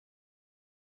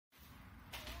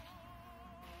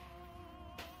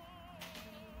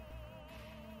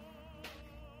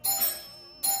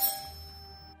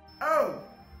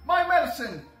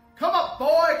medicine. Come up,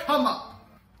 boy, come up.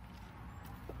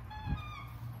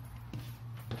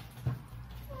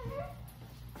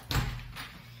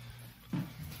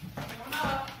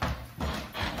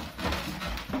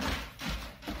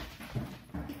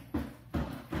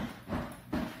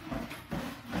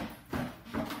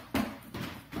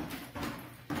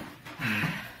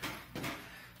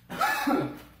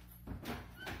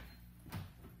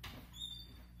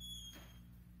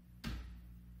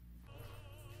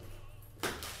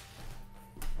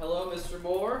 Hello, Mr.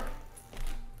 Moore.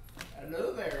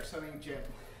 Hello there, Sonny Jim.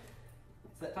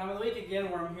 It's that time of the week again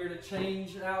where I'm here to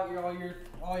change out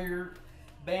all your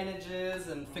bandages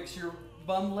and fix your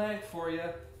bum leg for you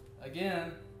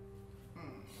again.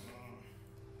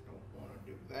 Don't want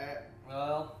to do that.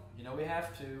 Well, you know we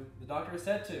have to. The doctor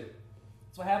said to.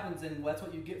 That's what happens, and that's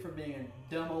what you get for being a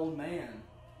dumb old man,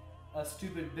 a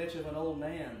stupid bitch of an old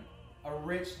man, a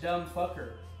rich dumb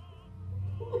fucker.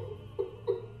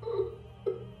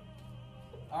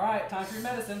 All right, time for your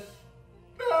medicine.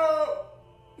 No!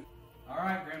 All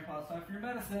right, Grandpa, it's time for your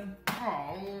medicine.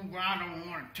 Oh, I don't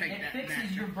want to take that It fixes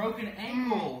medicine. your broken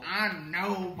ankle. I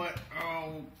know, but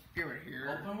give it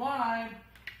here. Open wide.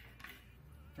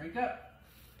 Drink up.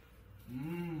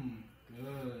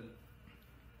 Good.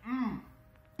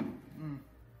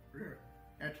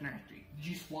 That's nasty. Did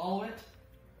you swallow it?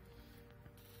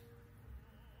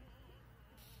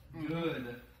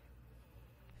 Good.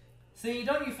 See,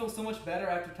 don't you feel so much better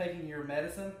after taking your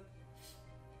medicine?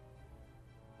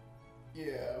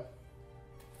 Yeah.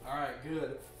 Alright,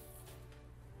 good.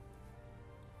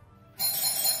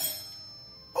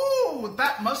 Oh,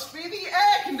 that must be the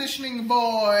air conditioning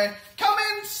boy. Come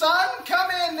in, son,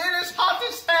 come in. It is hot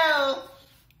as hell.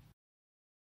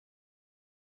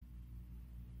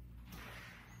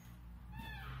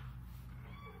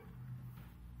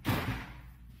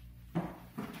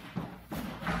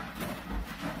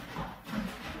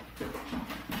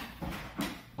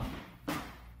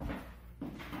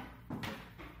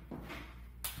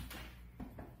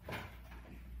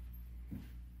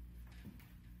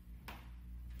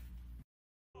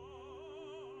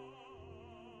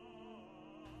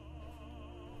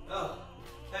 Oh,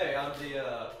 hey, I'm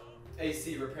the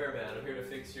AC repairman. I'm here to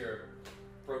fix your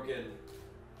broken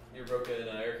air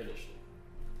conditioning.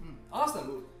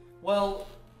 Awesome. Well,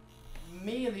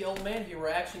 me and the old man here were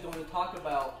actually going to talk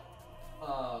about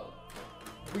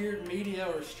weird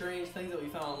media or strange things that we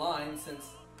found online, since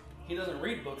he doesn't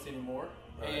read books anymore.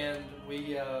 Right. And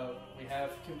we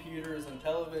have computers and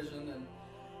television and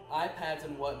iPads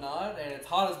and whatnot, and it's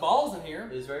hot as balls in here.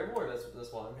 It's very warm.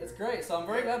 That's why I'm here. It's great, so I'm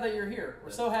very glad that you're here.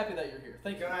 We're so happy that you're here.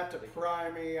 Thank you. You're gonna have to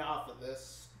pry me off of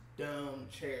this dumb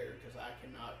chair because I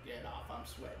cannot get off. I'm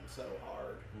sweating so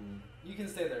hard. You can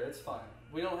stay there, it's fine.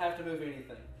 We don't have to move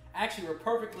anything. Actually, we're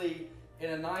perfectly in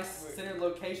a nice centered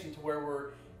location to where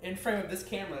we're in frame of this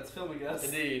camera that's filming us.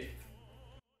 Indeed.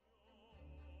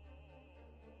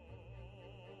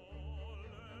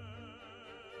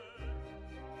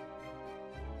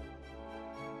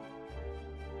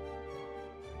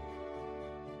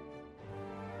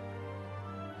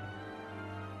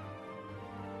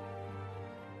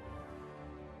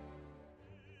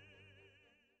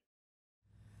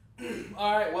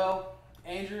 Alright, well,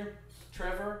 Andrew,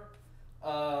 Trevor,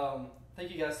 thank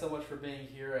you guys so much for being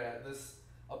here at this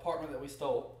apartment that we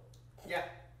stole. Yeah.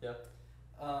 Yeah.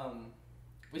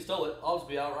 We stole it. I'll just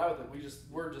be outright with it.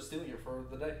 We're just stealing it for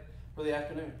the day, for the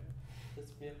afternoon.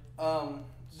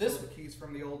 This the keys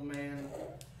from the old man.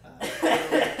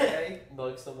 Okay.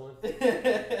 Bug someone.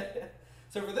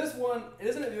 So for this one, it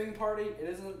isn't a viewing party. It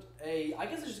isn't a. I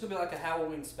guess it's just gonna be like a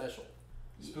Halloween special.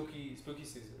 Spooky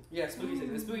season. Yeah, spooky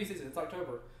season. It's spooky season. It's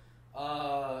October.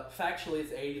 Factually,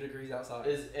 it's 80 degrees outside.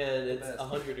 And it's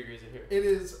 100 degrees in here. It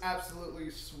is absolutely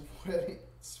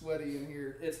sweaty in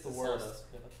here. It's the worst.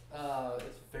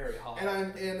 It's very hot. And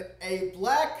I'm in a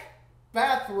black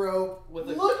bathrobe.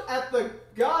 Look at the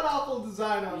god awful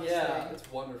design on this thing. Yeah, it's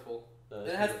wonderful. And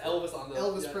it has Elvis on the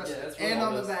Elvis Presley. Yeah, and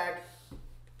on the back.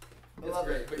 It's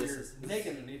great, but you're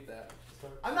naked underneath that.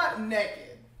 I'm not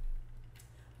naked.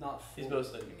 Not fully. He's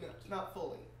mostly. Not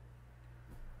fully.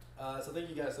 So thank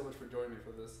you guys so much for joining me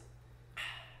for this.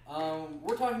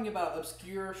 We're talking about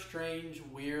obscure, strange,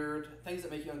 weird, things that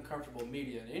make you uncomfortable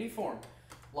media in any form.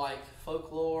 Like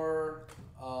folklore,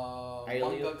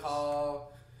 mangaka,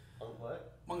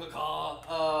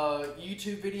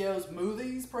 YouTube videos,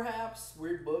 movies perhaps,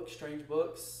 weird books, strange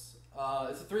books.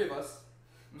 It's the three of us,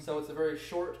 so it's a very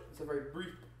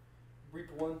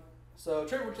brief one. So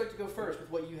Trevor, would you like to go first with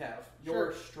what you have?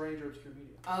 Your strange or obscure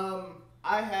media.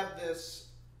 I have this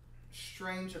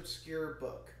strange obscure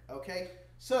book. Okay,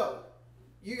 so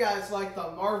You guys like the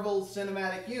Marvel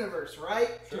Cinematic Universe,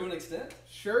 right? To an extent.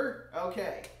 Sure?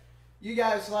 Okay. You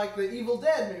guys like the Evil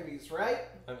Dead movies, right?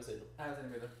 I haven't seen them. I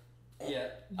haven't either. Yeah.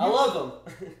 I love them.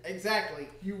 Exactly.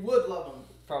 You would love them.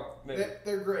 Probably. Maybe.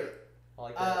 They're great. I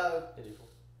like that. Evil.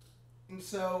 And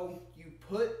so you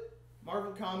put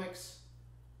Marvel Comics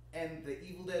and the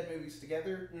Evil Dead movies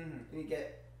together, and you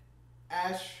get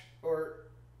it's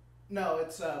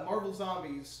Marvel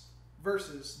Zombies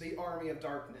versus the Army of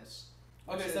Darkness.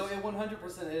 Okay, so it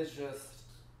 100% is just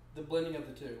the blending of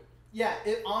the two. Yeah,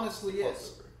 it honestly is.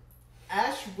 Crossover.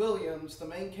 Ash Williams, the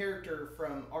main character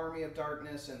from Army of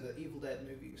Darkness and the Evil Dead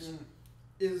movies,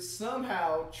 is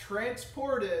somehow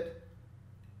transported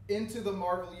into the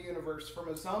Marvel Universe from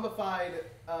a zombified,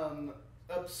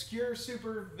 obscure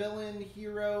super villain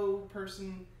hero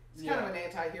person. He's kind of an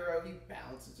anti-hero. He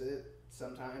balances it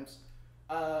sometimes.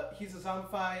 He's a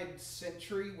zombified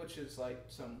sentry, which is like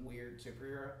some weird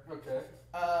superhero. Okay.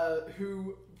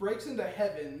 Who breaks into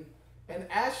heaven, and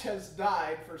Ash has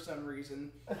died for some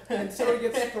reason, and so he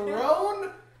gets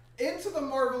thrown into the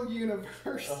Marvel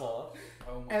Universe. Uh-huh.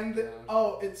 Oh my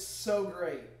God. It's so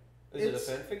great. Is it a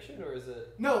fan fiction or is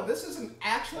it? No, this is an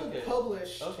actual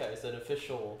published. Okay, it's an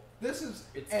official. This is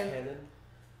canon.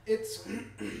 It's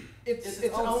its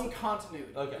own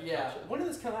continuity. Okay. Yeah. Gotcha. When did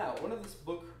this come out? When did this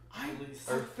book release?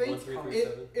 I think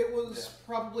 1337? it was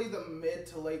probably the mid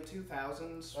to late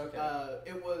 2000s. Okay.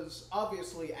 It was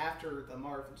obviously after the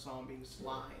Marvel Zombies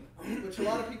line, which a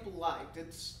lot of people liked.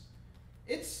 It's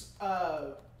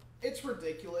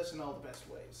ridiculous in all the best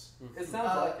ways. It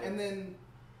sounds like it. And then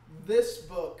this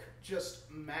book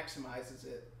just maximizes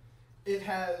it. It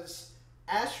has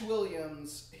Ash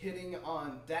Williams hitting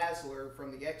on Dazzler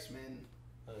from the X-Men.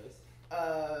 Nice.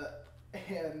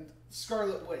 And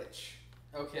Scarlet Witch.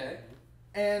 Okay.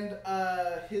 And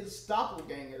his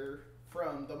doppelganger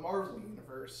from the Marvel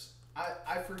Universe.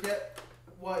 I forget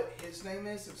what his name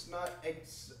is. It's not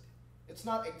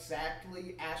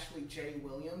exactly Ashley J.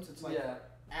 Williams. It's like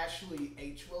Ashley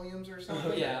H. Williams or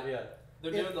something. Yeah. Yeah.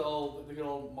 They're doing the good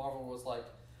old Marvel was like,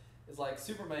 it's like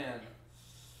Superman,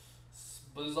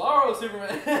 Bizarro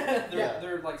Superman.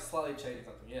 They're like slightly changing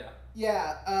something. Yeah.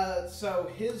 Yeah. So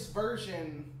his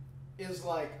version is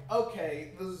like,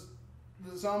 okay, the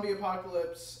zombie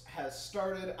apocalypse has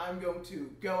started. I'm going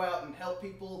to go out and help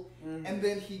people. And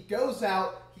then he goes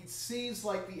out. He sees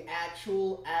like the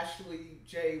actual Ashley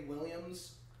J.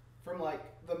 Williams from like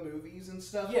the movies and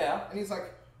stuff. Yeah. And he's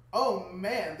like, oh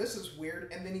man, this is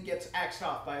weird. And then he gets axed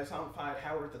off by a zombified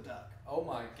Howard the Duck. Oh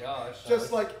my gosh.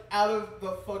 Just like out of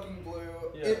the fucking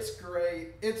blue. Yeah. It's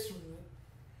great. This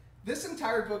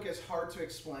entire book is hard to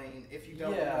explain if you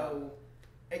don't know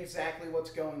exactly what's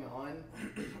going on.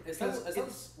 It sounds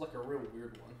like a real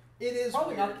weird one. It is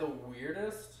probably weird. not the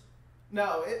weirdest.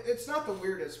 No, it's not the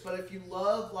weirdest, but if you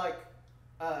love like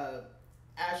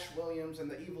Ash Williams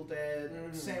and the Evil Dead,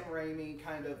 Sam Raimi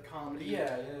kind of comedy,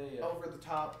 over the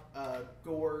top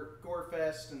gore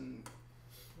fest and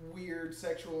weird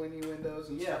sexual innuendos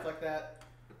and stuff like that,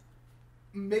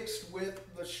 mixed with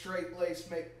the straight lace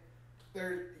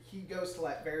he goes to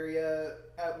Latveria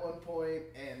at one point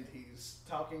and he's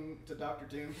talking to Dr.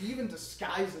 Doom. He even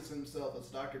disguises himself as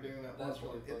Dr. Doom at one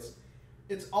point.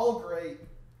 It's all great.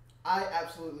 I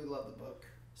absolutely love the book.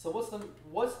 So what's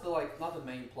the like not the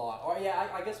main plot? Or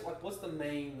I guess like what's the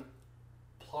main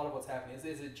plot of what's happening? Is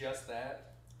it just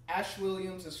that? Ash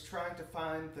Williams is trying to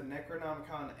find the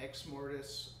Necronomicon Ex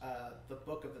Mortis, the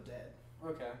Book of the Dead.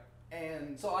 Okay.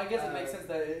 And so I guess it makes sense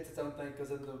that it's its own thing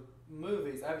because in the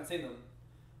movies, I haven't seen them,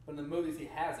 but in the movies he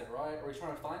has it, right? Or he's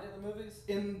trying to find it in the movies?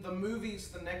 In the movies,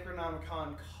 the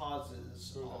Necronomicon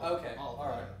causes all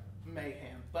right.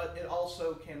 mayhem, but it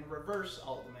also can reverse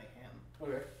all the mayhem.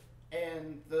 Okay.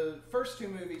 And the first two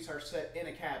movies are set in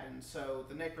a cabin, so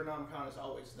the Necronomicon is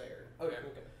always there. Okay.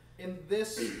 In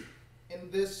this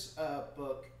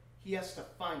book, he has to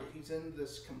find it. He's in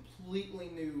this completely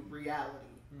new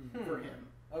reality for him.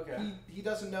 Okay. He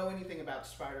doesn't know anything about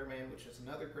Spider-Man, which is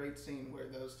another great scene where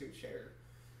those two share.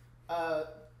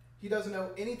 He doesn't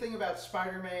know anything about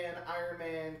Spider-Man, Iron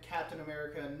Man, Captain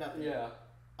America, nothing. Yeah.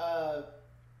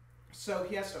 So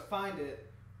he has to find it,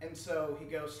 and so he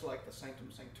goes to like the Sanctum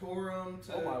Sanctorum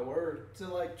to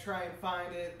like try and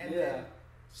find it, and then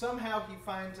somehow he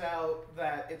finds out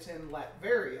that it's in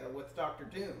Latveria with Doctor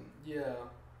Doom. Yeah.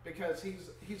 Because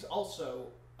he's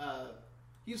also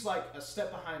he's like a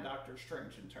step behind Doctor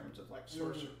Strange in terms of like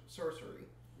sorcery.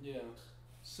 Yeah.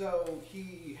 So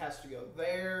he has to go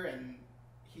there, and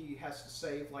he has to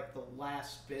save like the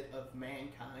last bit of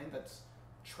mankind that's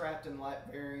trapped in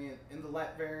the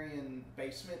Latverian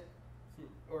basement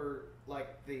or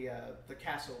like the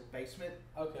castle basement.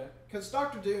 Okay. Because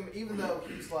Doctor Doom, even though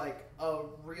he's like a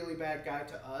really bad guy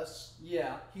to us,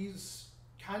 he's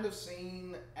kind of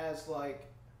seen as like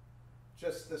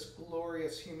just this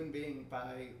glorious human being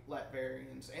by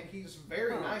Latverians, and he's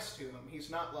very nice to him.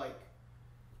 He's not like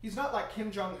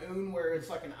Kim Jong Un, where it's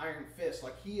like an iron fist.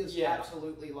 Like he is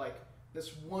absolutely like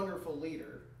this wonderful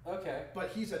leader. Okay.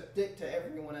 But he's a dick to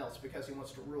everyone else because he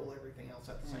wants to rule everything else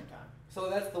at the same time. So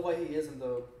that's the way he is in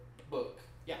the book.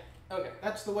 Yeah. Okay.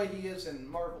 That's the way he is in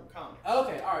Marvel Comics.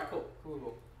 Okay. All right.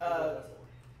 Cool.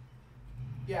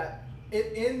 Yeah.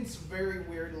 It ends very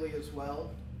weirdly as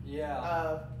well.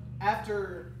 Yeah.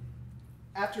 After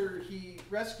he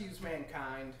rescues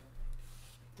mankind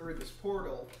through this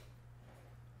portal,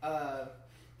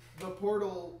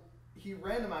 he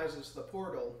randomizes the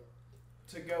portal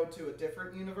to go to a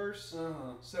different universe,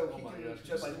 so he can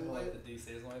just live. Like the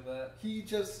DC like that.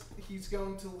 He's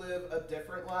going to live a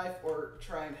different life or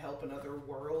try and help another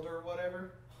world or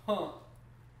whatever.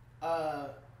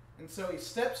 And so he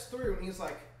steps through and he's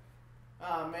like,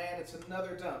 "Ah, man, it's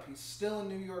another dump." He's still in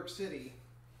New York City.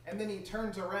 And then he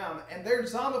turns around, and they're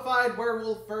zombified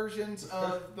werewolf versions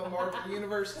of the Marvel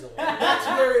Universe. That's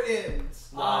where it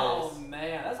ends. Nice. Oh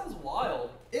man, that sounds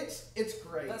wild. It's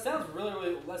great. That sounds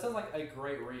really. That sounds like a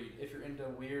great read if you're into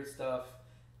weird stuff,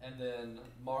 and then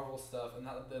Marvel stuff, and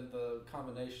then the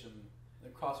combination, the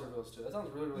crossover of those two. That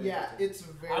sounds really interesting. It's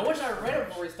very. I wish I read it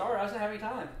before we started. I just didn't have any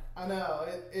time. I know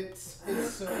it's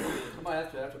so. I might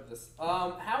have to after this.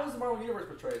 How is the Marvel Universe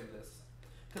portrayed in this?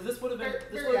 Because this would have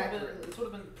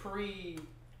been pre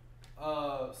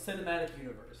cinematic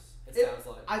universe. It sounds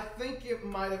like. I think it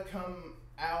might have come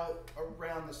out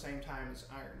around the same time as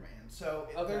Iron Man, so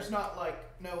there's not like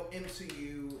no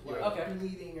MCU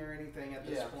bleeding or anything at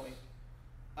this point.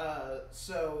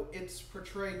 So it's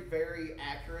portrayed very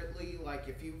accurately. Like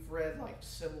if you've read like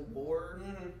Civil War,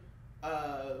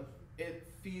 it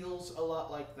feels a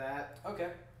lot like that.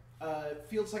 Okay. It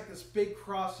feels like this big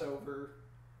crossover.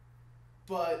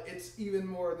 But it's even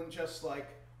more than just like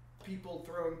people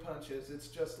throwing punches. It's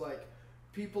just like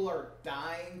people are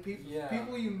dying.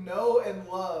 People you know and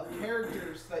love,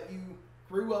 characters that you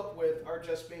grew up with are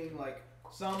just being like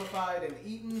zombified and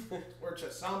eaten, or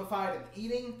just zombified and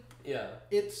eating. Yeah.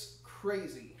 It's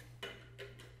crazy.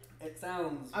 It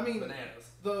sounds bananas.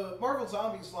 The Marvel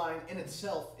Zombies line in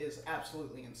itself is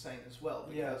absolutely insane as well,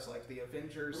 because like the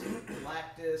Avengers and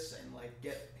Galactus and like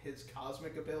get his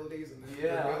cosmic abilities, and then they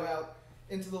go out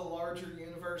into the larger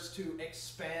universe to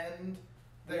expand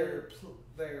their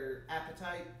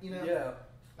appetite,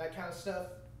 that kind of stuff.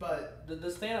 But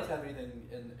does Thanos have anything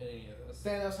in any of this?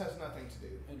 Thanos has nothing to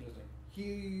do. Interesting.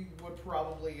 He would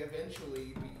probably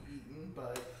eventually be eaten,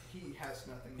 but he has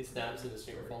nothing. He snaps and his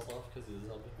finger falls off because he's a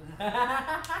zombie.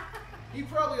 He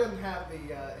probably doesn't have the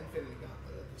Infinity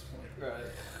Gauntlet at this point.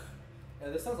 Right. Yeah,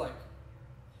 this sounds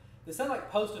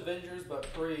like post Avengers, but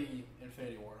pre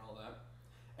Infinity War and all that.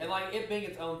 And like it being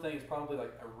its own thing is probably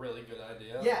like a really good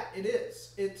idea. Yeah, it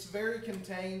is. It's very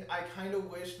contained. I kind of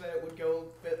wish that it would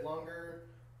go a bit longer,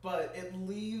 but it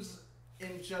leaves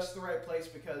in just the right place,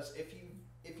 because if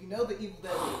you know the Evil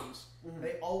Dead movies,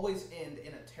 they always end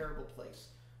in a terrible place.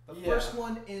 The first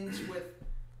one ends with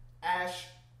Ash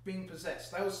being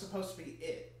possessed. That was supposed to be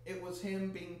it. It was him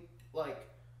being like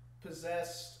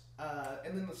possessed,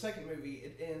 and then the second movie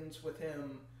it ends with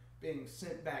him being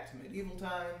sent back to medieval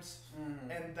times,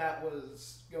 and that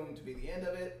was going to be the end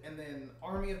of it. And then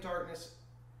Army of Darkness,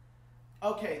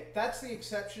 okay, that's the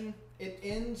exception. It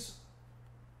ends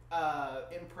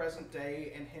in present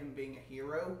day and him being a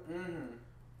hero,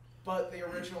 but the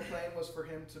original plan was for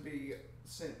him to be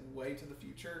sent way to the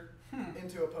future,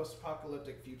 into a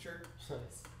post-apocalyptic future.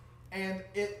 Nice. And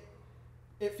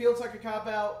it feels like a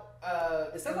cop-out.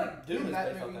 It sounds like Doom is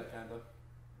based on that kind of.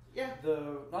 Yeah.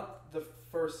 Not the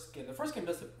first game. The first game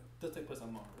does take place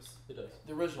on Mars. It does.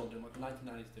 The original Doom, like the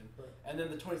 1990s Doom. Right. And then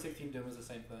the 2016 Doom is the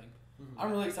same thing.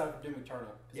 I'm really excited for Doom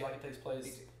Eternal, because like it takes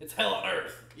place. It's hell on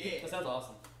Earth. Yeah. That sounds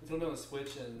awesome. It's gonna be on the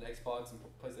Switch and Xbox and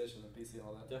PlayStation and PC and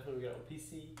all that. Definitely got on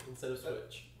PC instead of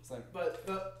Switch. Same. But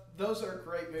those are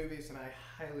great movies, and I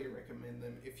highly recommend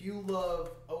them. If you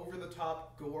love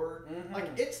over-the-top gore, like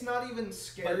it's not even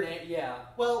scary.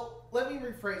 Well, let me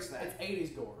rephrase that. It's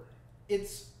 80s gore.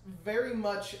 It's very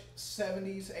much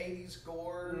 70s, 80s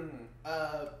gore,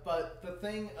 but the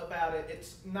thing about it,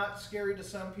 it's not scary to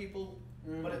some people,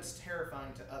 but it's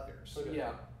terrifying to others. Okay.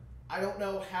 Yeah. I don't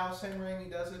know how Sam Raimi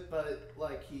does it, but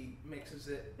like he mixes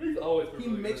it. He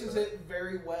mixes it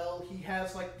very well. He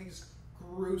has like these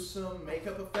gruesome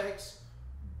makeup effects,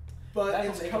 but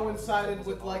it's coincided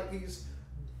with like these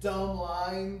dumb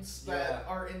lines that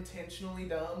are intentionally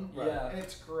dumb. Yeah. And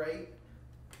it's great.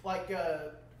 Like,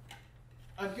 a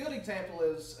good example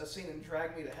is a scene in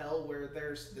Drag Me to Hell where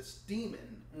there's this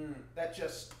demon that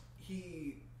just,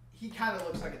 he kind of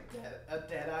looks like a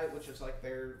deadite, which is like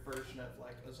their version of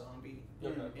like a zombie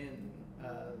in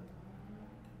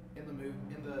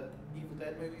the Evil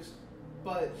Dead movies.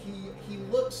 But he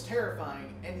looks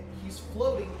terrifying, and he's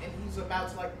floating, and he's about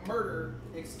to like murder.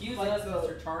 Excuse us,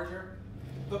 Mr. Charger.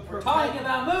 We're talking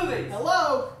about movies.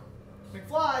 Hello,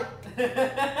 McFly.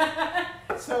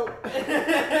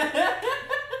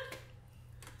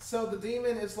 So the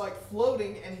demon is like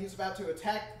floating, and he's about to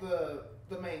attack the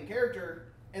main character,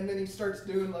 and then he starts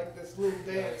doing like this little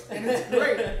dance, and it's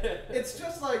great. It's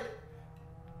just like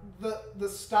the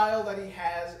style that he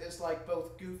has is like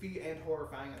both goofy and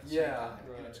horrifying at the same time,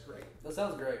 and it's great. That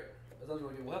sounds great. That sounds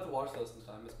really good. We'll have to watch those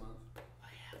sometime this month. I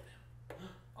have them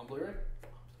on Blu-ray.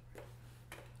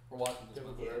 We're watching this. Do you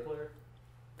have a Blu-ray player?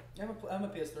 I have a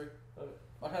PS3.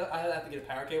 Okay. I have to get a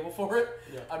power cable for it.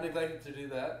 Yeah. I've neglected to do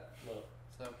that. No.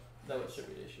 So that should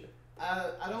be the issue.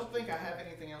 I don't think I have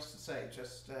anything else to say.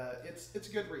 Just it's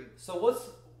a good read. So what's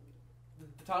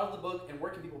the title of the book, and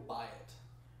where can people buy it?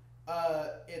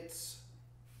 It's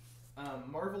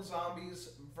Marvel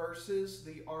Zombies versus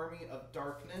the Army of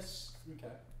Darkness.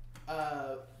 Okay.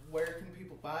 Where can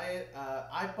people buy it?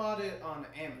 I bought it on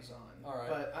Amazon. All right.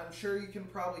 But I'm sure you can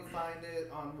probably find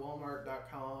it on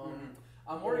Walmart.com.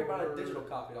 I'm worried about a digital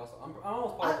copy also. I'm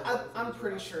almost positive. I'm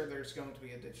pretty sure there's going to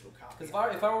be a digital copy.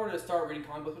 Because if I were to start reading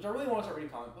comic books, which I really want to start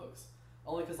reading comic books,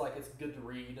 only because like it's good to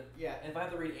read. Yeah. And if I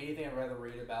have to read anything, I'd rather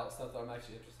read about stuff that I'm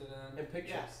actually interested in. And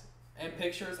pictures. Yeah. And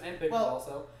pictures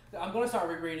also. I'm going to start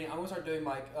rereading. I'm going to start doing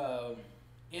like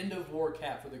End of War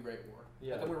Cap for the Great War.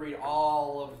 Yeah. Like, I'm going to read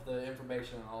all of the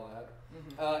information and all that.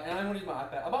 Mm-hmm. And I'm going to use my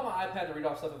iPad. I bought my iPad to read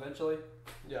off stuff eventually.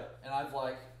 Yeah. And I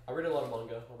read a lot of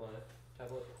manga on my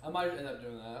tablet. I might end up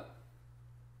doing that.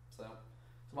 So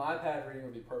my iPad reading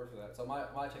would be perfect for that. So I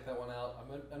might check that one out.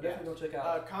 I'm definitely going to check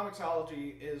out.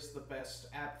 Comixology is the best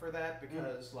app for that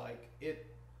because like it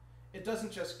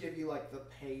doesn't just give you like the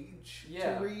page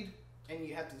to read and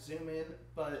you have to zoom in,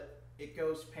 but it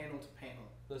goes panel to panel.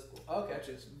 That's cool. Okay. Which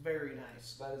is very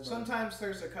nice. That is Sometimes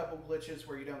there's a couple glitches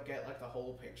where you don't get like the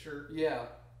whole picture. Yeah.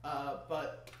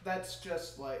 But that's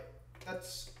just like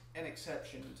that's an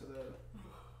exception to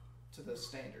the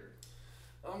standard.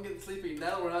 I'm getting sleepy.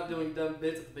 Now that we're not doing dumb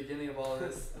bits at the beginning of all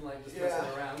this and like just messing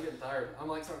around, I'm getting tired. I'm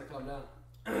like starting to calm down.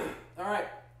 Alright.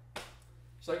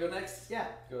 Should I go next? Yeah.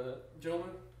 Go ahead.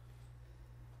 Gentlemen?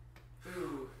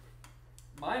 Ooh.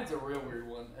 Mine's a real weird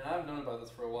one, and I've known about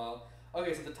this for a while.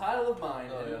 Okay, so the title of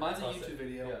mine, mine's a YouTube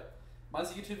video. Yeah.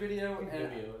 Mine's a YouTube video and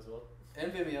Vimeo as well.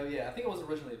 And Vimeo, yeah. I think it was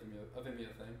originally a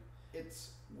Vimeo thing.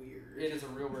 It's weird. It is a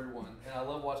real weird one, and I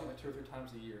love watching it 2 or 3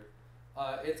 times a year.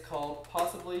 It's called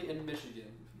Possibly in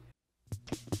Michigan.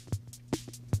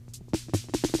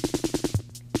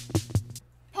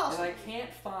 Possibly. And I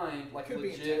can't find like Could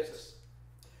legit. Be in Texas.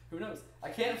 Who knows? I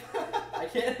can't.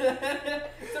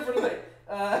 Except for today.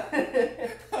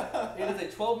 It is a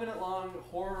 12-minute long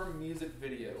horror music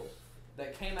video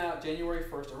that came out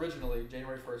originally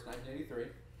January 1st, 1983.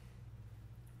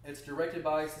 It's directed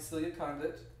by Cecilia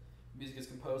Condit. Music is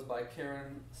composed by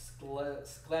Karen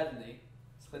Skladany.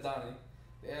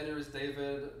 The editor is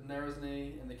David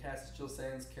Narosny, and the cast is Jill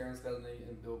Sands, Karen Skladany,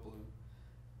 and Bill Bloom.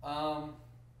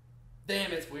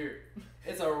 Damn, it's weird.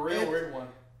 It's a real weird one.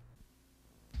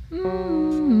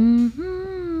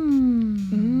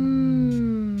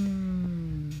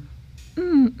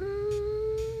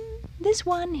 This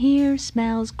one here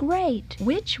smells great.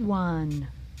 Which one?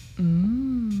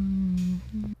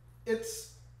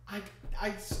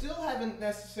 I still haven't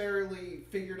necessarily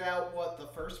figured out what the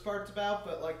first part's about,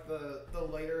 but like the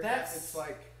later half, it's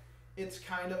like it's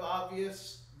kind of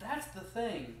obvious. That's the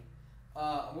thing.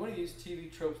 I'm going to use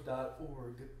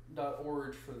tvtropes.org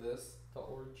for this.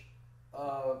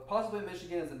 Possibly in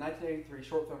Michigan is a 1983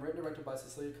 short film written and directed by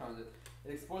Cecilia Condit.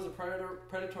 It explores the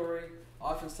predatory,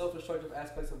 often self-destructive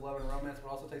aspects of love and romance, but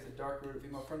also takes a dark root of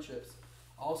female friendships,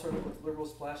 all served with a liberal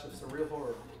splash of surreal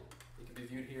horror. It can be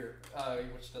viewed here,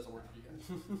 which doesn't work for you guys.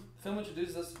 The film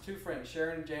introduces us to 2 friends,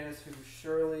 Sharon and Janice,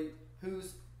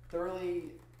 whose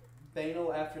thoroughly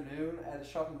banal afternoon at a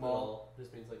shopping mall.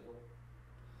 This means like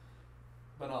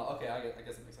Banal. Okay, I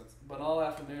guess it makes sense. Banal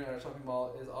afternoon at a shopping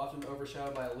mall is often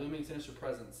overshadowed by a looming sinister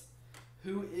presence,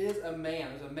 who is a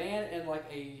man. There's a man in like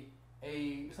a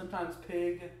sometimes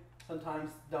pig,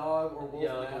 sometimes dog or wolf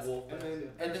mask. Like a wolf mask.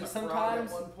 And then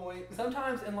sometimes at one point.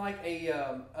 sometimes in like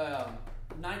a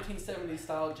 1970s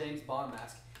style James Bond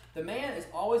mask. The man is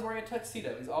always wearing a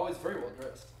tuxedo. He's always very well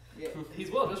dressed. Yeah.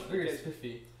 He's well just very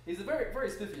spiffy. He's a very, very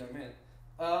spiffy young man.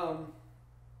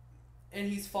 And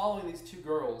he's following these two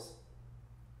girls.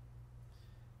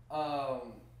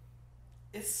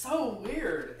 It's so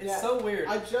weird. It's so weird.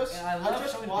 I just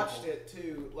watched people. it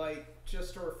too, like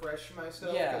just to refresh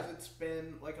myself because it's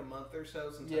been like a month or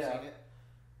so since I've seen it.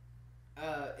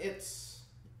 It's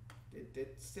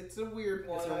a weird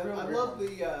one. I love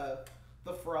the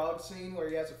frog scene where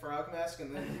he has a frog mask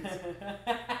and then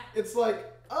it's like,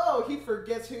 oh, he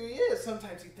forgets who he is.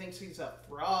 Sometimes he thinks he's a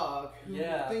frog who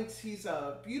thinks he's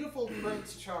a beautiful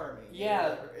Prince Charming.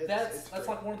 Yeah, that's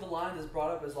like one of the lines is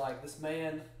brought up as like this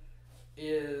man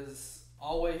is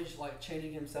always like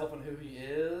changing himself and who he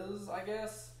is, I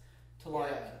guess, to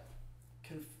like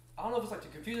I don't know if it's like to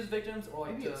confuse his victims or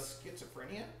like maybe to it's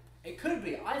schizophrenia. It could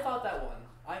be. I thought that one.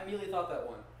 I immediately thought that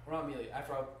one. Or not immediately.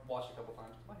 After I watched it a couple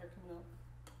times. Is my hair coming out?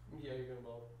 Yeah, you're gonna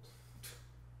bald.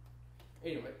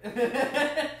 Anyway.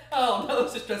 Oh no,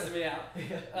 it's just stressing me out.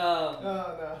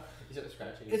 No. He's just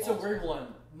scratching. It's a weird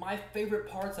one. My favorite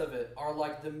parts of it are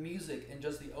like the music and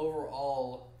just the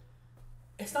overall.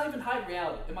 It's not even heightened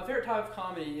reality. And my favorite type of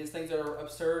comedy is things that are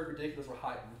absurd, ridiculous, or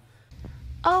heightened.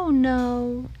 Oh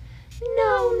no.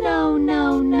 No,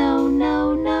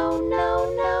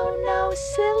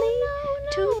 silly.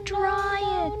 To dry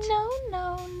it.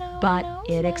 But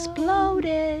it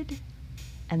exploded.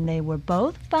 And they were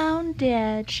both found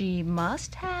dead. She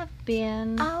must have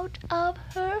been out of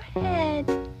her head.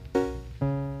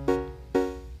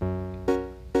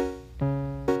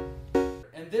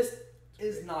 And this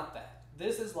is not that.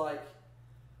 This is like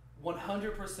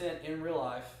 100% in real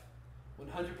life,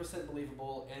 100%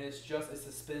 believable, and it's just a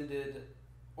suspended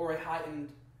or a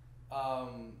heightened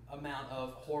amount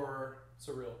of horror.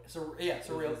 Surreal.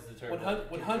 Surreal.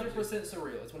 100%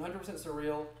 surreal. It's 100%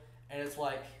 surreal, and it's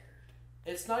like,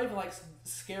 it's not even like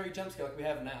scary jump scare like we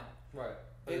have now. Right.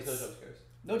 But there's no jump scares.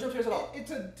 No jump scares at all. It's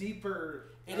a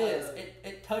deeper. It is.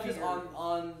 It touches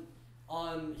on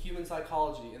human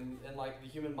psychology and like the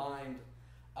human mind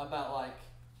about like,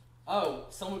 oh,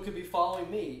 someone could be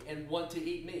following me and want to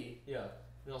eat me. Yeah.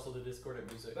 And also the discordant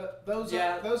music. Those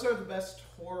are the best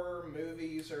horror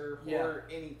movies or horror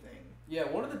anything. Yeah,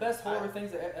 one of the best horror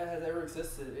things that has ever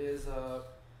existed is, I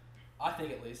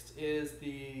think at least, is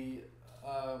the,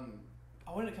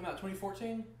 when did it come out?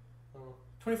 2014?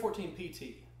 2014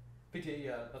 PT. PT,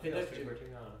 yeah. I think that was 2014.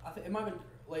 I think it might have been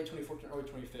late 2014, early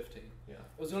 2015. Yeah.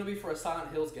 It was going to be for a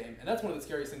Silent Hills game, and that's one of the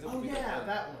scariest things. Oh yeah,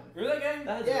 that one. Remember that game?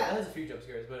 That has a few jump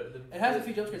scares, but it has a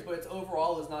few jump scares, but its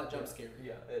overall is not jump scary.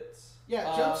 Yeah, it's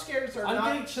jump scares are I'm not.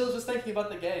 I'm getting chills just thinking about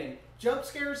the game. Jump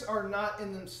scares are not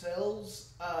in themselves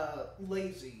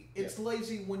lazy. It's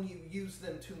lazy when you use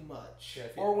them too much. Yeah,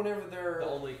 or whenever they're the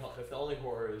only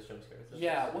horror is jump scares.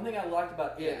 One thing I liked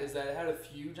about it is that it had a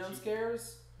few jump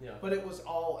scares. Yeah. But it was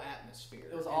all atmosphere.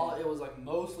 It was like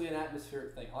mostly an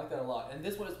atmospheric thing. I like that a lot. And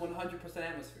this one is 100%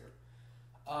 atmosphere.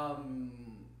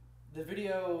 The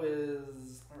video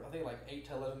is, I think, like 8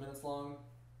 to 11 minutes long.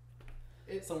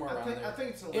 Somewhere around there. I think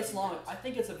it's 11 It's long. minutes. I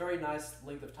think it's a very nice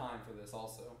length of time for this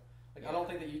also. Like, I don't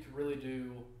think that you could really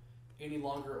do any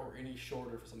longer or any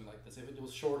shorter for something like this. If it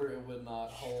was shorter, it would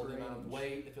not hold the amount of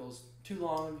weight. If it was too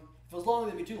long, if it was long,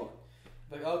 it'd be too long.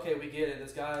 Like, okay, we get it.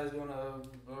 This guy is going to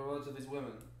run to these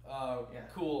women.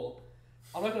 Cool.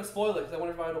 I'm not going to spoil it because I want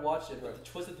everybody to watch it, but the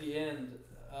twist at the end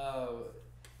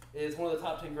is one of the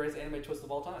top 10 greatest anime twists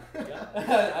of all time.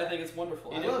 Yeah. I think it's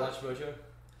wonderful. You didn't watch Mojo?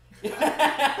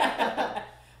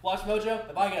 Watch Mojo?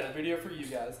 If I got a video for you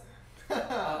guys.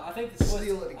 I think the twist,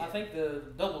 I think the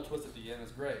double twist at the end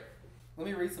is great. Let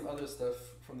me read some other stuff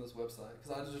from this website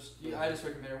because I just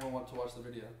recommend everyone to watch the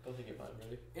video. Don't think about it,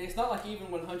 really. It's not like even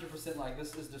 100% like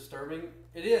this is disturbing.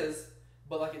 It is,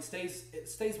 but like it stays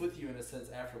with you in a sense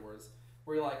afterwards.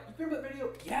 Where you're like, you remember that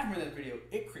video? Yeah, I remember that video.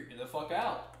 It creeped me the fuck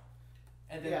out.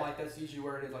 And then like that's usually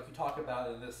where it is. Like you talk about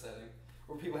it in this setting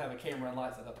where people have a camera and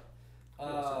lights up.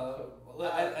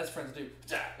 As friends do.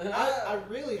 I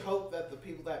really hope that the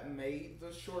people that made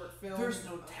the short film. There's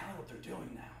no telling what they're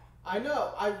doing now. I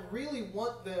know. I really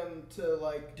want them to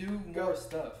like do more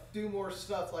stuff. Do more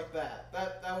stuff like that.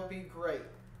 That would be great.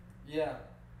 Yeah.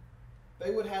 They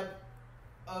would have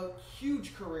a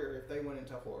huge career if they went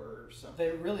into horror or something. They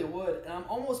really would, and I'm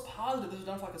almost positive this was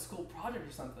done for like a school project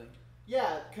or something.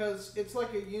 Yeah, because it's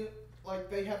like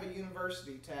they have a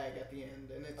university tag at the end,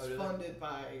 and it's funded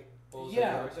by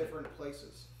different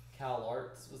places. Cal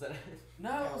Arts, was that?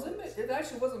 No, it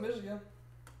actually wasn't Michigan.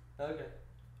 Okay.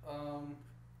 I'm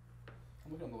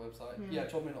looking on the website. Yeah,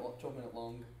 12 minute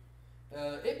long.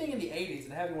 It being in the 80s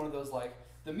and having one of those like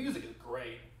the music is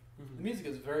great. Mm-hmm. The music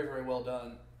is very, very well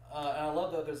done. And I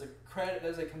love that there's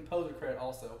a composer credit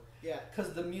also. Yeah.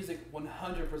 Because the music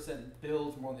 100%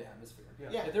 builds more of the atmosphere.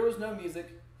 Yeah. If there was no music,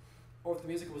 or if the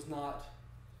music was not,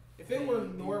 if it were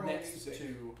normal music,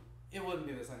 it wouldn't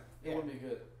be the same. It wouldn't be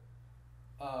good.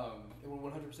 It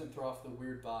would 100% throw off the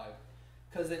weird vibe,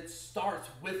 because it starts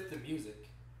with the music.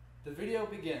 The video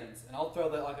begins, and I'll throw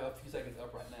that like a few seconds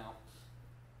up right now.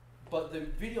 But the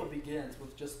video begins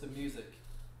with just the music,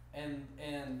 and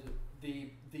the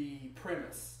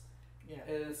premise. Yeah.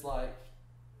 And it's like,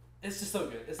 it's just so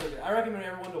good. It's so good. I recommend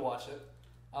everyone to watch it.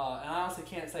 And I honestly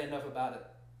can't say enough about it.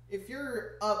 If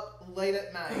you're up late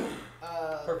at night,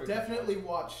 definitely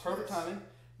watch. Perfect timing.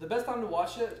 The best time to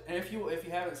watch it, and if you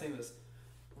haven't seen this,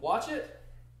 watch it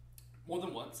more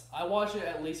than once. I watch it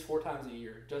at least 4 times a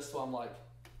year, just so I'm like,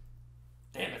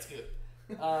 damn, it's good.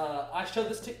 I showed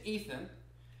this to Ethan,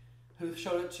 who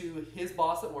showed it to his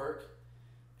boss at work,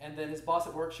 and then his boss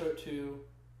at work showed it to,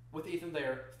 with Ethan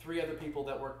there, 3 other people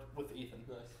that worked with Ethan.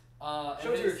 Nice.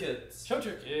 Show it to your kids. Show it to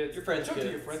your kids. Your friends' Show it kids.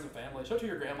 to your friends and family. Show it to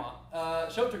your grandma.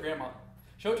 Show it to grandma.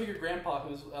 Show it to your grandpa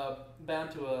who's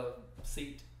bound to a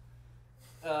seat.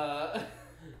 Broken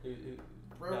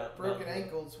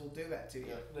ankles will do that to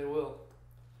you. They will.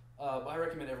 I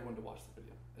recommend everyone to watch the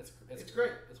video. It's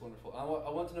great. It's wonderful. I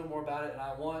want to know more about it, and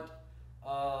I want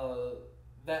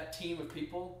that team of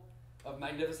people, of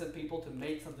magnificent people, to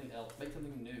make something else, make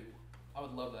something new. I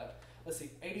would love that. Let's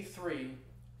see, 83.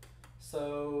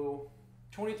 So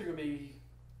 23 would be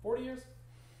 40 years.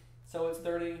 So it's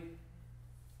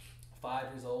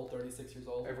 35 years old, 36 years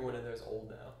old. Everyone in there is old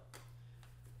now.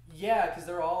 Yeah, because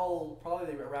they're all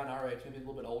probably around our age, maybe a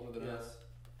little bit older than us.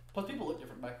 Plus, people look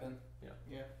different back then.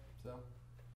 Yeah. So.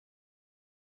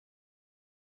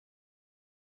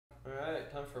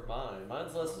 Alright, time for mine.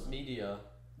 Mine's less media.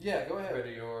 Yeah, go ahead. Compared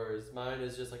to yours. Mine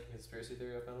is just like a conspiracy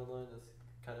theory I found online that's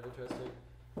kind of interesting.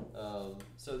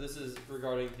 So this is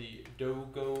regarding the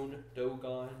Dogon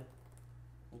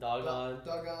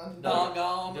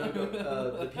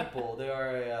the people. They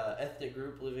are a ethnic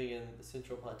group living in the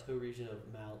Central Plateau region of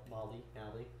Mali,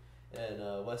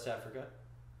 in West Africa.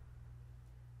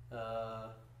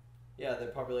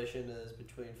 Their population is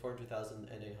between 400,000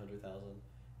 and 800,000.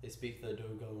 They speak the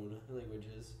Dogon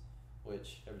languages,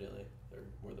 which evidently there are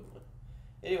more than one.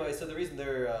 Anyway, so the reason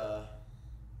they're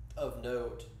of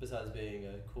note, besides being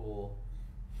a cool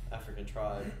African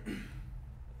tribe,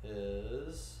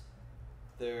 is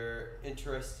their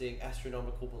interesting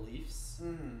astronomical beliefs.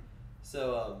 Mm-hmm.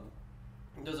 So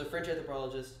there's a French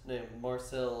anthropologist named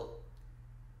Marcel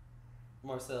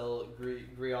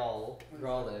Griaule,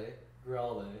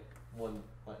 one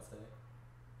might say.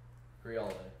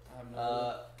 Griaule.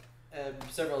 And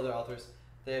several other authors.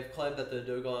 They have claimed that the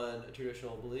Dogon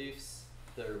traditional beliefs,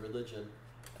 their religion,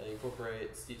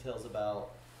 incorporates details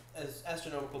about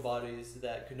astronomical bodies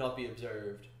that could not be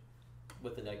observed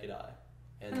with the naked eye.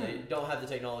 And they don't have the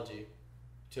technology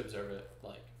to observe it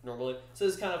like normally. So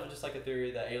it's kind of just like a theory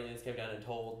that aliens came down and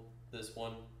told this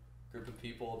one group of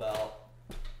people about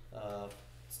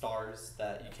stars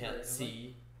that you can't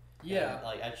see. Yeah. And,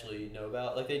 like, actually know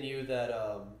about. Like, they knew that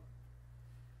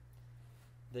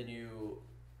they knew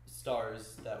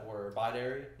stars that were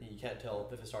binary. You can't tell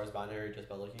if a star is binary just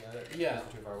by looking at it. Yeah.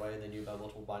 It's too far away. They knew about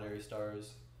multiple binary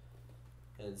stars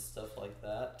and stuff like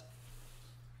that.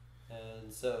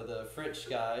 And so the French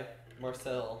guy,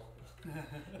 Marcel,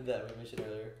 that we mentioned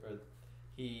earlier,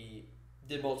 he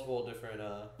did multiple different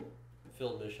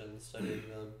field missions, studied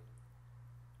them,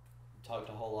 talked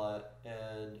a whole lot,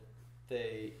 and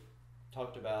they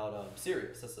talked about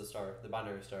Sirius, that's the star, the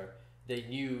binary star. They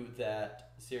knew that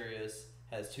Sirius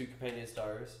has 2 companion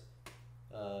stars.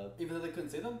 Even though they couldn't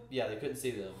see them? Yeah, they couldn't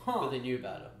see them, but they knew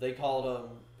about them. They called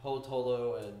them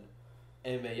Potolo and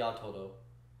Emeyatolo,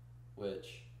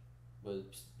 which was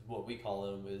what we call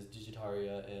them is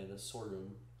Digitaria and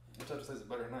Sorghum. Which I just say is a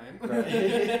better name. Right.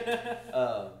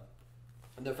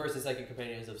 The first and second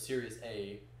companions of Sirius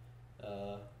A.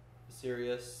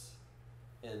 Sirius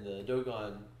in the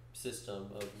Dogon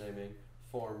system of naming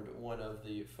formed one of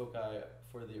the foci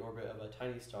for the orbit of a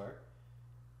tiny star,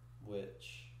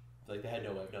 which like they had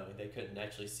no way of knowing. They couldn't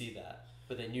actually see that,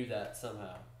 but they knew that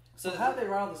somehow. So how did they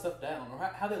write all this stuff down, or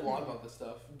how they log all this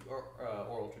stuff?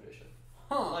 Oral tradition.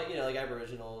 Huh. Like, like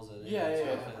Aboriginals and yeah.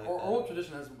 Like oral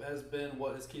tradition has been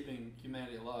what is keeping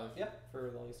humanity alive. Yep,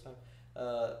 for the longest time.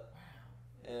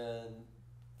 And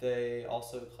they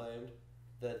also claimed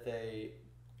that the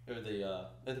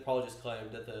anthropologists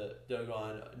claimed that the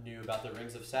Dogon knew about the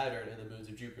rings of Saturn and the moons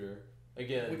of Jupiter.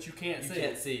 Again, which you can't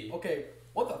see. Okay,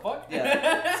 what the fuck?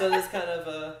 Yeah. So this kind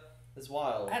of is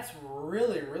wild. That's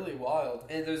really, really wild.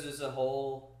 And there's just a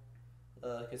whole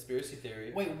conspiracy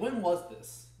theory. Wait, when was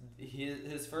this?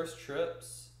 His first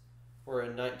trips were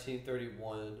in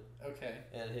 1931. Okay.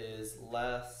 And his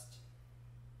last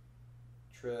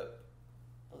trip,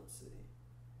 let's see,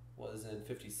 was in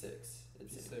 56.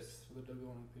 56 for the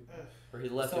Dogon people. Where he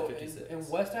left in 56. In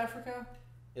West Africa?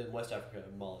 In West Africa,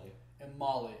 in Mali. In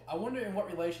Mali. I wonder in what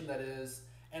relation that is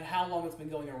and how long it's been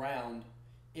going around,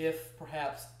 if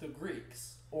perhaps the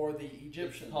Greeks or the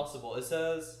Egyptians. It's possible. It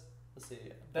says, let's see.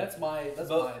 That's my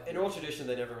in oral tradition,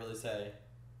 they never really say.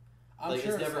 I'm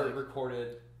sure it's never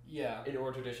recorded. Yeah. In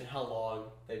oral tradition, how long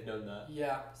they've known that.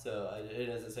 Yeah. So it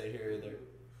doesn't say here either.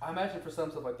 I imagine for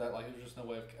some stuff like that, like there's just no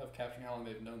way of capturing how long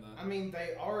they've known that. I mean,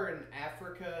 they are in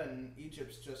Africa, and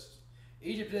Egypt's just.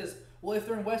 Egypt is. Well, if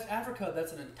they're in West Africa,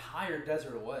 that's an entire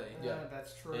desert away. Yeah,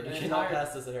 that's true. And you cannot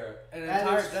pass the Sahara. An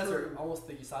entire desert, almost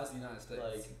the size of the United States.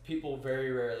 Like, people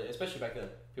very rarely, especially back then,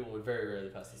 people would very rarely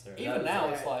pass the Sahara. Even now,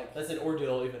 it's like. That's an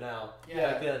ordeal even now.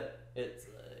 Yeah. Back then, it's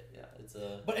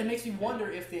a. But it makes me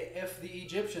wonder if the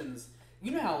Egyptians,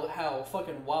 you know how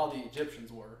fucking wild the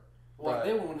Egyptians were. Like, right.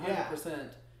 They were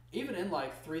 100%, even in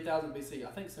like 3000 BC,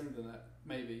 I think sooner than that,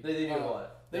 maybe. They knew a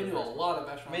lot. They knew a lot of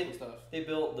astronomical stuff. They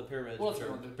built the pyramids, which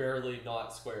are barely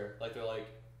not square. Like,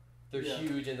 they're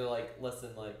huge, and they're like less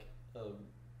than like, I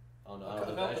don't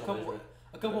know.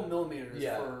 A couple millimeters.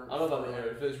 Yeah, I don't know about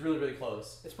millimeters, but it's really, really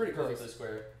close. It's pretty close. Perfectly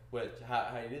square.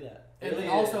 How do you do that? And then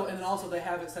also they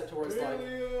have it set to where it's like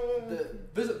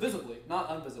visibly,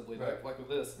 not unvisibly, right. like with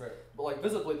this, right. But like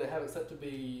visibly they have it set to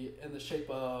be in the shape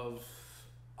of,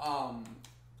 I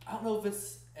don't know if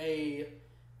it's a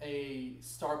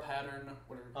star pattern,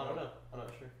 whatever. I don't know. I'm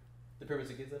not sure. The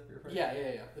pyramids of Giza, you're referring?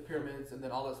 Yeah. The pyramids, and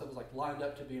then all that stuff is like lined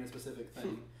up to be in a specific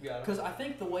thing. Yeah. Because I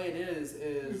think the way it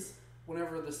is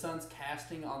whenever the sun's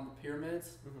casting on the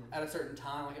pyramids at a certain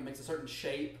time, like it makes a certain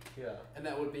shape. Yeah. And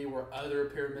that would be where other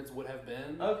pyramids would have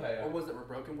been. Okay. Yeah. Or ones that were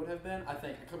broken would have been. I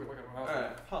think. I could be looking at my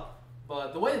Alright. Huh.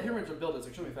 But the way the pyramids are built is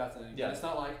extremely fascinating. Yeah. And it's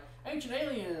not like ancient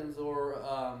aliens or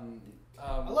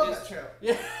I love that show.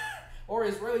 Yeah. Or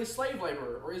Israeli slave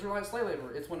labor or Israelite slave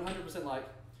labor. It's 100% like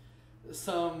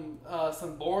some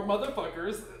bored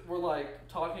motherfuckers were like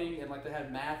talking and like they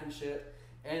had math and shit.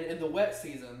 And in the wet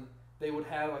season, they would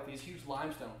have like these huge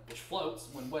limestone, which floats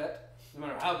when wet, no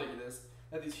matter how big it is.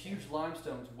 They have these huge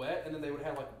limestones wet, and then they would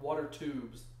have like water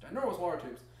tubes, ginormous water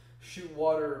tubes, shoot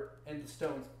water and the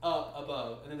stones up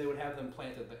above, and then they would have them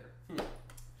planted there.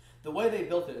 The way they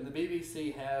built it, and the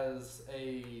BBC has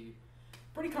a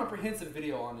pretty comprehensive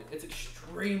video on it. It's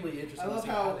extremely interesting. I love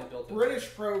how they built it.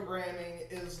 British programming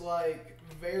is like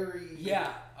very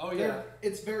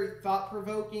it's very thought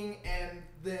provoking, and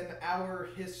then our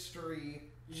history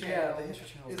channel, the History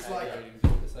Channel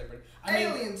is like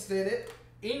aliens did it.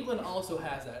 England also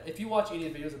has that. If you watch any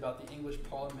videos about the English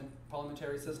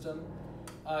parliamentary system,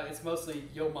 it's mostly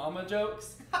yo mama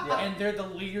jokes, and they're the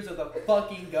leaders of the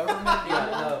fucking government.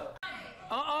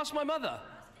 Ask my mother.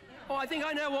 Oh, I think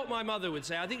I know what my mother would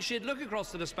say. I think she'd look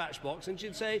across the dispatch box and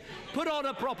she'd say, put on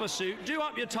a proper suit, do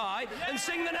up your tie, and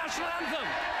sing the national anthem.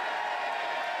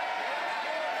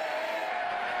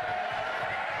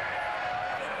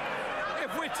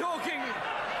 If we're talking,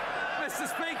 Mr.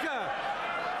 Speaker.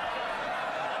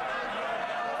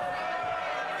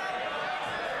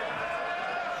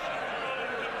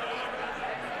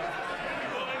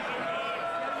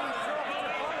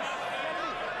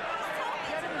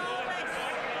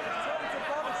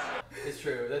 It's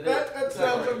true. That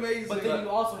sounds amazing. But then you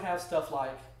also have stuff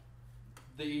like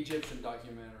the Egyptian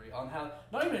documentary on how,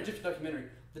 not even an Egyptian documentary,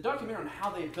 the documentary on how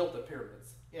they built the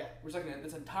pyramids. Yeah. Which is like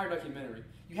this entire documentary.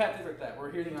 You have things like that.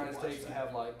 Where here in the United States you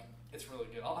have like, it's really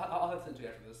good. I'll have to send you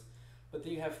after this. But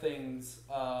then you have things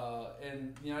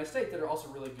in the United States that are also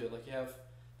really good. Like you have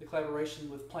the collaboration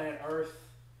with Planet Earth,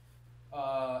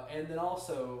 and then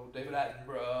also David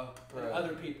Attenborough and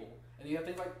other people. And you have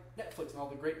things like Netflix and all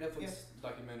the great Netflix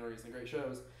documentaries and great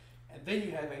shows. And then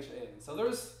you have Ancient Aliens. So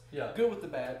there's good with the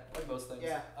bad, like most things.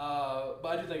 Yeah. But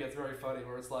I do think it's very funny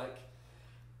where it's like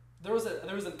there's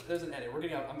an edit. We're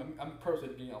getting off. I'm purposely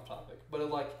getting off topic, but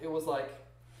it was like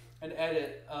an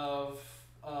edit of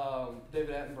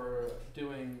David Attenborough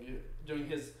doing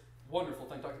his wonderful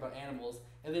thing talking about animals,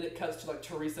 and then it cuts to like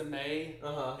Theresa May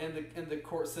in the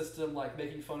court system like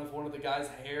making fun of one of the guy's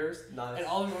hairs, and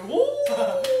all of them going woo.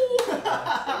 It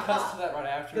cuts to that right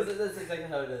after. Because that's exactly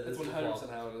how it is. It's 100%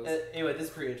 how it is. Anyway, this is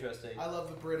pretty interesting. I love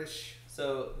the British.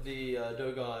 So the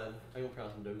Dogon, I can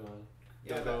pronounce them Dogon.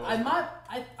 Yeah, Dogon.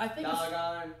 I think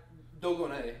Dogon.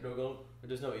 Dogon. Dogon.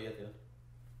 There's no E at the end.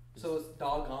 So it's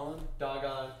Dogon.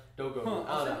 Dogon. Dogon.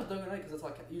 I think it's Dogon because it's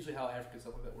like usually how African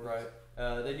stuff like that works.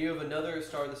 Right. Then you have another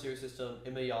star in the Sirius system,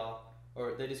 Imaya,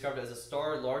 or they described it as a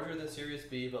star larger than Sirius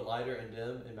B but lighter and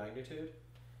dim in magnitude.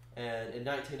 And in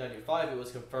 1995, it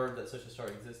was confirmed that such a star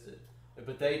existed.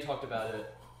 But they talked about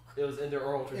it. It was in their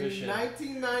oral tradition. In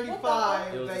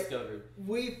 1995, it was discovered.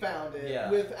 We found it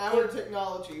with our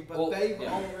technology, but they've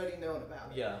already known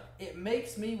about it. Yeah. It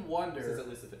makes me wonder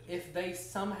if they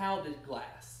somehow did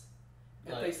glass.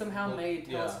 If they somehow made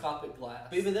telescopic glass.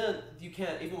 But even then, you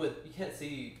can't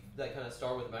see that kind of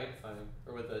star with a magnifying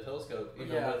or with a telescope. You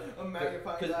know, a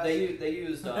magnifying glass. Because they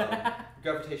used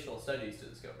gravitational studies to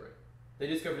discover it. They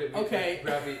discovered it with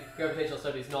gravitational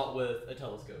studies, not with a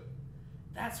telescope.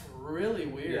 That's really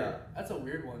weird. Yeah. That's a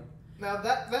weird one. Now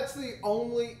that's the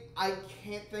only I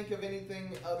can't think of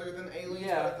anything other than aliens.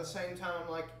 But at the same time, I'm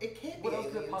like, it can't be aliens. What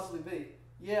else could it possibly be?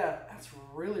 Yeah, that's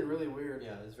really weird.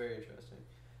 Yeah, it's very interesting.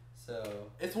 So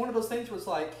it's one of those things where it's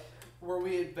like where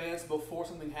we advanced before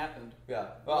something happened. Yeah.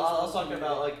 Well, I was talking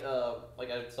about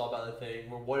like I saw about the thing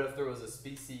where what if there was a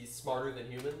species smarter than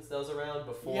humans that was around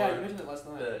before you mentioned it last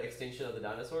night. The extinction of the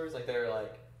dinosaurs? Like they're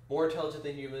like more intelligent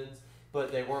than humans, but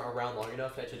they weren't around long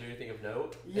enough to actually do anything of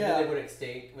note. Yeah. And then they went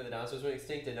extinct when the dinosaurs went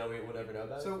extinct, and nobody would ever know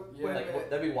about it. So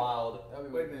that'd be wild.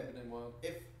 Wait a minute.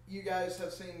 If you guys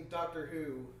have seen Doctor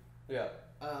Who,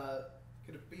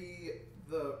 could it be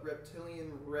the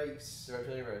reptilian race? The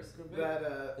reptilian race.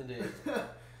 That indeed.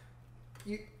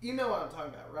 You know what I'm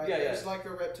talking about, right? Yeah, It's like a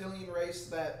reptilian race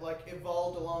that like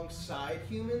evolved alongside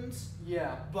humans.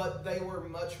 Yeah. But they were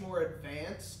much more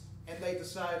advanced, and they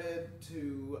decided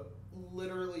to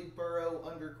literally burrow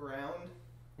underground.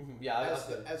 Yeah,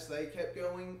 as they kept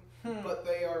going. But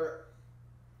they are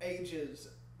ages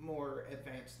more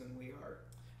advanced than we are.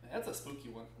 That's a spooky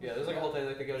one. Yeah, there's like a whole thing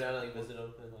like they go down and like visit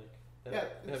them and like they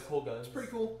have cool guns. It's pretty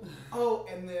cool. Oh,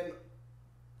 and then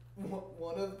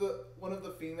one of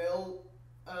the females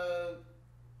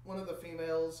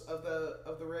of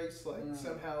the race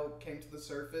somehow came to the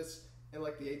surface in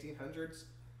like the 1800s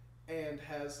and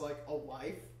has like a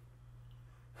wife.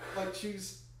 Like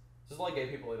she's just like gay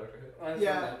people in Doctor Who.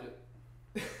 Yeah.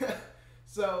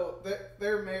 So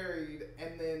they're married,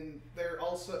 and then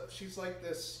she's like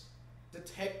this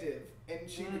detective, and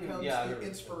she becomes the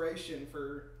inspiration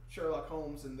for Sherlock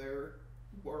Holmes in their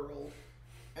world,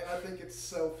 and I think it's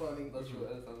so funny. That sounds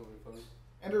really funny.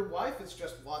 And her wife is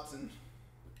just Watson.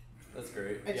 That's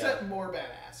great. Except more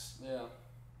badass. Yeah.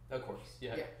 Of course.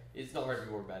 Yeah. It's not hard to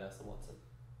be more badass than Watson.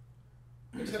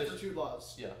 Except for Jude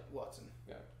Law's. Yeah. Watson.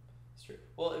 Yeah. It's true.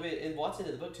 Well, I mean, and Watson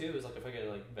in the book too is like a fucking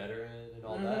like veteran and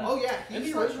all that. Oh yeah,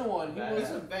 he's the original one. He's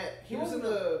a vet. He was in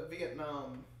the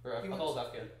Vietnam. Or I thought it was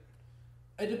Afghan.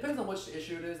 It depends on which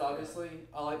issue it is, obviously.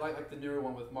 I like the newer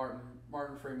one with Martin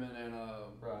Freeman and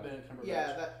Benedict Cumberbatch.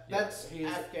 Yeah, that's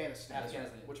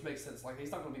Afghanistan. Which makes sense. Like he's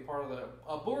not going to be part of the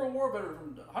Boer War veteran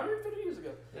from 150 years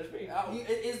ago. That's me.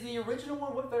 Is the original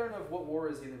one? What veteran of what war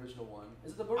is he? The original one?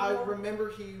 Is it the Boer War? I remember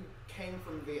he came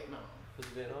from Vietnam. Was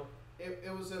it Vietnam?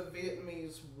 It was a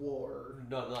Vietnamese war.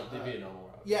 No, not the Vietnam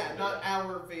War. Yeah, not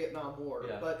our Vietnam War,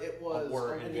 but it was a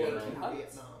war in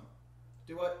Vietnam.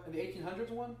 Do what? In the 1800s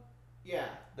one? Yeah.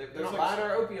 They're not buying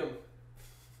our opium.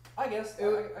 I guess.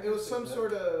 It was some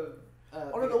sort of...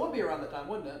 no, it would be around that time,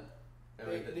 wouldn't it? The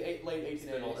late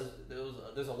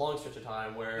 1880s. There's a long stretch of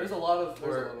time where... There's a lot of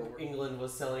England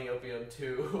was selling opium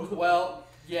to... Well,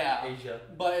 yeah. Asia.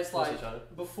 But it's like,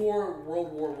 before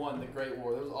World War I, the Great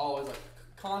War, there was always like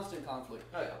constant conflict.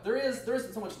 Oh, yeah. There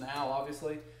isn't so much now,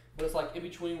 obviously, but it's like in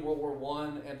between World War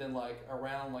I and then like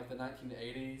around like the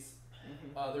 1980s,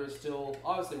 there's still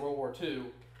obviously World War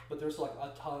II, but there's like a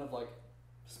ton of like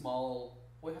small.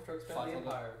 We have to expand the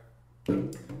empire.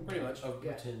 Pretty much. Of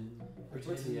Britain.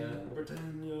 Britannia.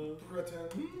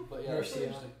 But yeah, that's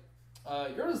interesting.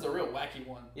 Yours is the real wacky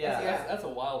one. Yeah, that's a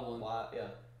wild one.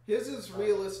 Yeah. His is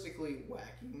realistically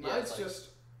wacky. Mine's just.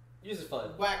 Yours is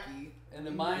fun. Wacky. And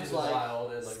then mine's like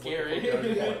wild and like scary.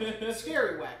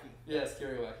 Scary wacky. Yeah,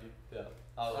 scary wacky. Yeah.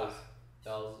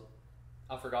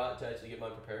 I forgot to actually get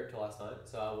mine prepared till last night,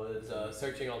 so I was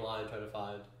searching online trying to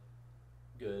find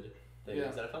good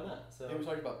things, and I found that. So we were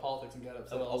talking about politics and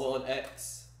get-ups. I went on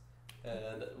X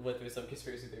and went through some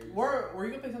conspiracy theories. Were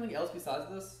you gonna pick something else besides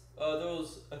this? There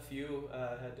was a few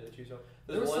I had to choose from.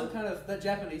 There was some kind of that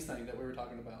Japanese thing that we were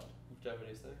talking about.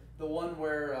 Japanese thing. The one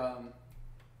where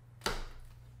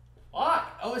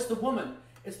it's the woman.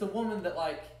 It's the woman that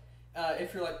like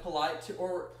if you're like polite to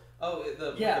or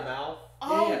the mouth.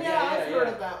 Oh yeah, I've heard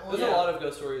of that one. There's a lot of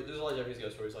ghost stories. There's a lot of Japanese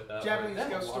ghost stories like that. Japanese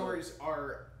ghost stories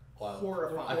are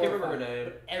horrifying. I can't remember her name.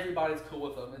 But everybody's cool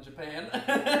with them in Japan.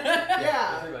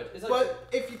 Yeah, pretty much. It's like, but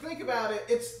if you think about it,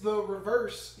 it's the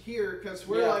reverse here because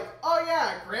we're like, oh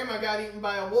yeah, grandma got eaten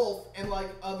by a wolf, and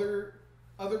like other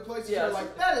places are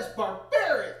like, that is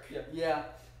barbaric. Yeah.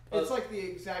 It's like the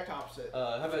exact opposite.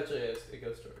 How about actually a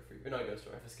ghost story for you? Or not a ghost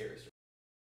story, I have a scary story.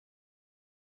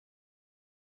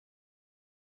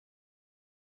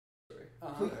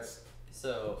 Please. Right.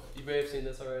 So, you may have seen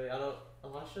this already.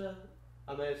 Elisha,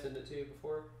 I may have sent it to you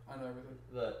before. I know everything.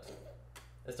 But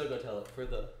I'm still going to tell it for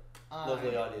the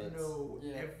lovely audience. I know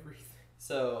everything.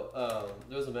 So,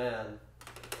 there was a man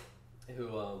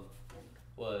who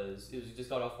he just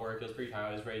got off work, he was pretty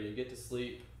tired, he was ready to get to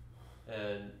sleep,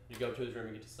 and you go up to his room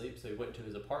and get to sleep, so he went to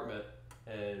his apartment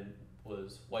and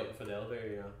was waiting for the elevator,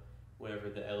 you know, whenever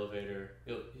the elevator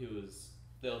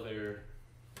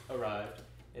arrived,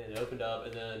 and it opened up,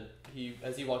 and then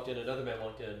as he walked in, another man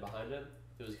walked in behind him.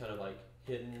 He was kind of like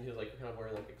hidden, he was like kind of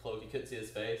wearing like a cloak, you couldn't see his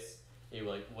face, he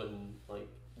like wouldn't like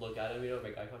look at him, you know,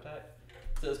 make eye contact.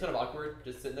 So it was kind of awkward,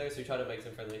 just sitting there, so he tried to make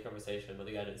some friendly conversation, but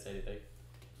the guy didn't say anything.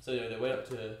 So anyway, they went up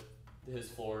to his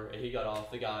floor, and he got off,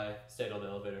 the guy stayed on the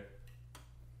elevator.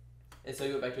 And so he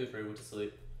went back to his room, went to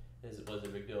sleep, as it wasn't a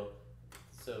big deal.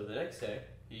 So the next day,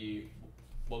 he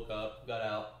woke up, got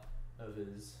out of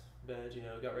his bed, you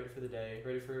know, got ready for the day,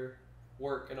 ready for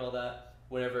work and all that,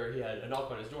 whenever he had a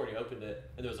knock on his door, and he opened it,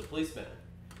 and there was a policeman.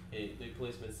 And the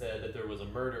policeman said that there was a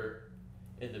murder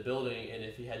in the building, and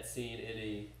if he had seen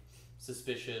any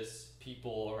suspicious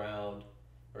people around,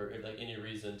 or like any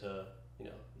reason to, you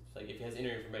know, like if he has any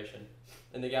information.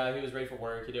 And the guy, he was ready for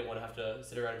work, he didn't want to have to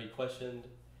sit around and be questioned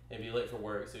and be late for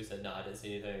work, so he said, "No, I didn't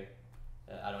see anything.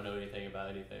 I don't know anything about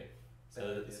anything."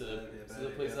 So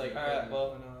the police like, "Alright,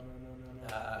 well,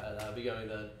 I'll be going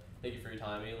then. Thank you for your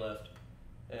time," and he left.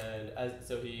 And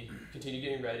so he continued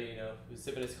getting ready, you know, he was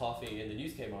sipping his coffee, and the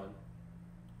news came on.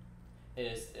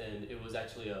 And it was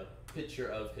actually a picture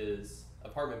of his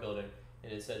apartment building,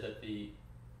 and it said that the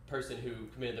person who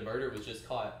committed the murder was just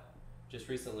caught just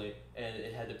recently, and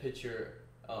it had the picture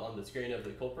on the screen of the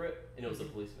culprit, and it was a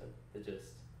policeman that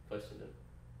just questioned him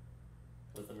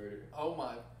with the murder. Oh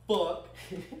my fuck.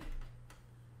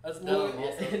 That's dumb.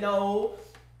 No.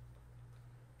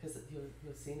 Because he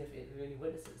was seeing if any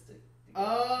witnesses to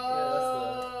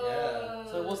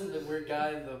So it wasn't the weird guy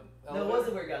in the elevator? No, it was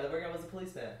the weird guy. The weird guy was a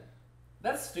policeman.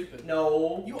 That's stupid.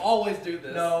 No. You always do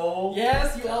this. No.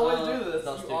 Yes, you always do this.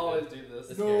 You always do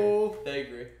this. No. They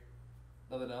agree.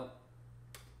 No, they don't.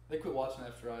 They quit watching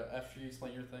after you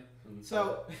explain your thing.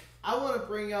 So, I want to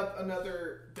bring up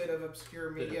another bit of obscure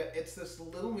media. It's this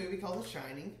little movie called The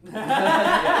Shining. All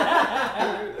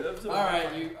right,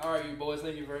 you boys.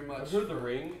 Thank you very much. I've heard The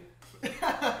Ring.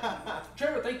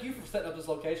 Trevor, thank you for setting up this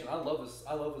location. I love this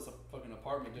fucking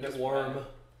apartment. It's warm. A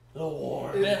little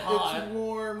warm. It's hot. It's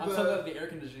warm. I'm so glad the air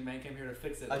conditioning man came here to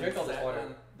fix it. I drank all this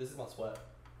water. This is my sweat.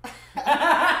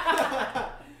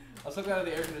 I'm so glad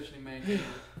the air conditioning man came.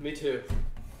 Me too.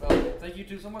 Well, thank you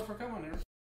two so much for coming here.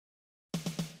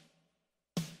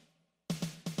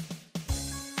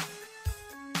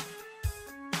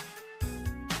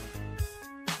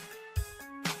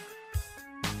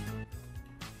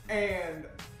 And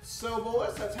so,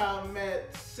 boys, that's how I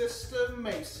met Sister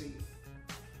Macy.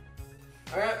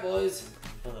 Alright, boys.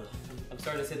 I'm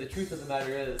starting to say the truth of the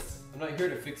matter is, I'm not here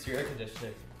to fix your air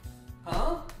conditioning.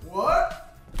 Huh? What?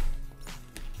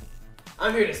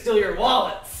 I'm here to steal your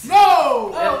wallets! No!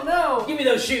 Oh no! Give me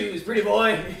those shoes, pretty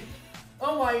boy!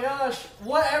 Oh my gosh!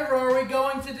 Whatever are we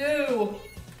going to do?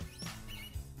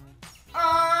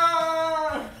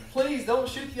 Please don't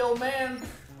shoot the old man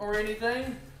or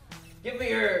anything. Give me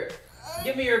your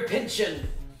pension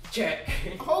check.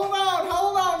 Hold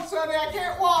on, Sonny, I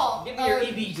can't walk. Give me your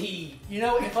EBT. You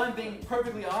know, if I'm being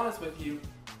perfectly honest with you,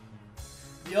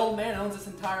 the old man owns this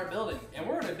entire building, and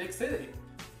we're in a big city.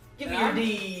 Give me your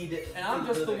deed. And I'm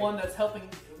just the one that's helping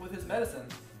with his medicine.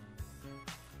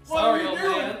 What Sorry, are you old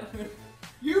doing? man.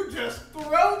 You just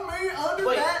throw me under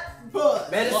that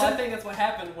bus. Medicine? Well, I think that's what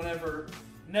happened whenever...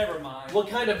 Never mind. What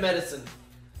kind of medicine?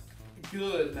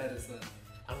 Good medicine.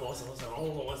 I want some of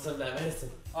that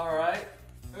medicine. Alright.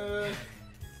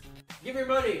 Give me your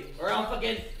money, or I'll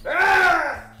fucking...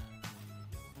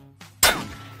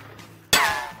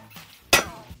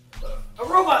 A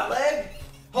robot leg?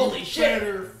 Holy shit!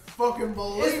 Better fucking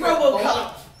believe It's it,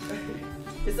 RoboCop!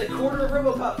 It's a quarter of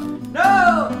RoboCop.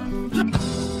 No!